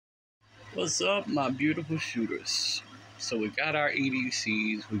What's up, my beautiful shooters? So we got our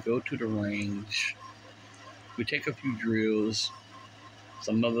EDCs, we go to the range, we take a few drills,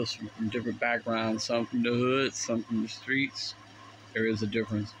 some of us from different backgrounds, some from the hood, some from the streets. There is a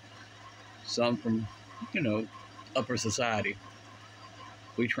difference. Some from, you know, upper society.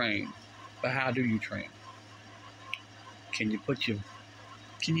 We train. But how do you train? Can you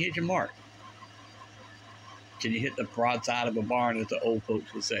hit your mark? Can you hit the broadside of a barn, as the old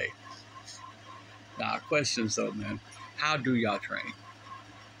folks would say? Now, questions though, man. How do y'all train?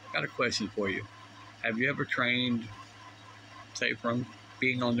 Got a question for you. Have you ever trained, say, from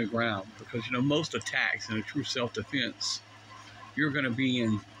being on the ground? Because, most attacks in a true self-defense, you're going to be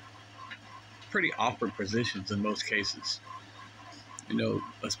in pretty awkward positions in most cases.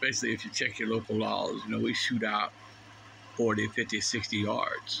 Especially if you check your local laws. We shoot out 40, 50, 60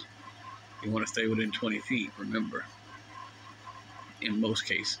 yards. You want to stay within 20 feet, remember, in most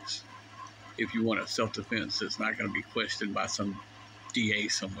cases. If you want a self-defense, it's not going to be questioned by some DA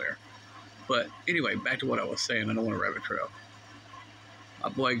somewhere. But anyway, back to what I was saying. I don't want to rabbit trail. My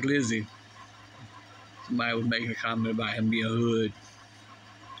boy Glizzy, somebody was making a comment about him being a hood.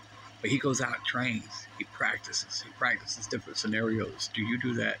 But he goes out and trains. He practices different scenarios. Do you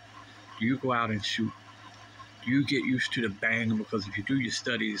do that? Do you go out and shoot? Do you get used to the bang? Because if you do your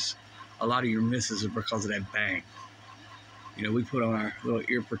studies, a lot of your misses are because of that bang. We put on our little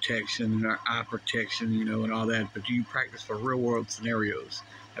ear protection and our eye protection, and all that. But do you practice for real world scenarios?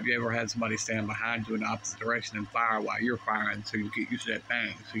 Have you ever had somebody stand behind you in the opposite direction and fire while you're firing, so you get used to that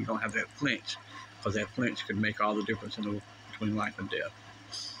bang, so you don't have that flinch? Because that flinch could make all the difference between life and death.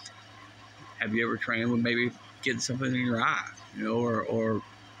 Have you ever trained with maybe getting something in your eye, or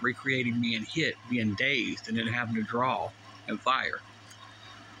recreating being hit, being dazed, and then having to draw and fire?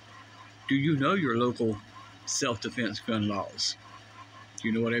 Do you know your local self-defense gun laws? Do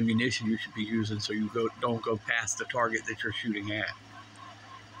you know what ammunition you should be using so you don't go past the target that you're shooting at?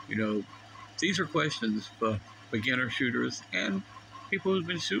 These are questions for beginner shooters and people who've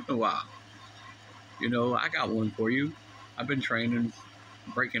been shooting a while. I got one for you. I've been training,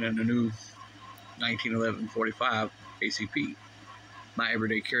 breaking in the new 1911 45 ACP. My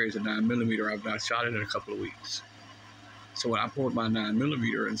everyday carry is a 9mm. I've not shot it in a couple of weeks. So when I pulled my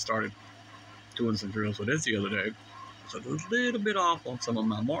 9mm and started doing some drills with this the other day, I was a little bit off on some of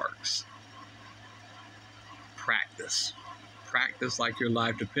my marks. Practice like your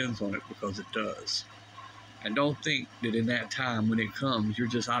life depends on it, because it does. And don't think that in that time when it comes, you're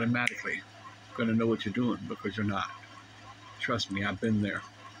just automatically going to know what you're doing, because you're not. Trust me, I've been there.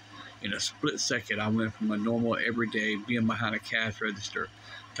 In a split second, I went from a normal, everyday, being behind a cash register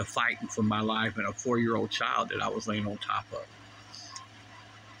to fighting for my life and a 4-year-old child that I was laying on top of.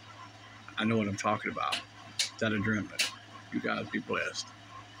 I know what I'm talking about. That adrenaline. You guys be blessed.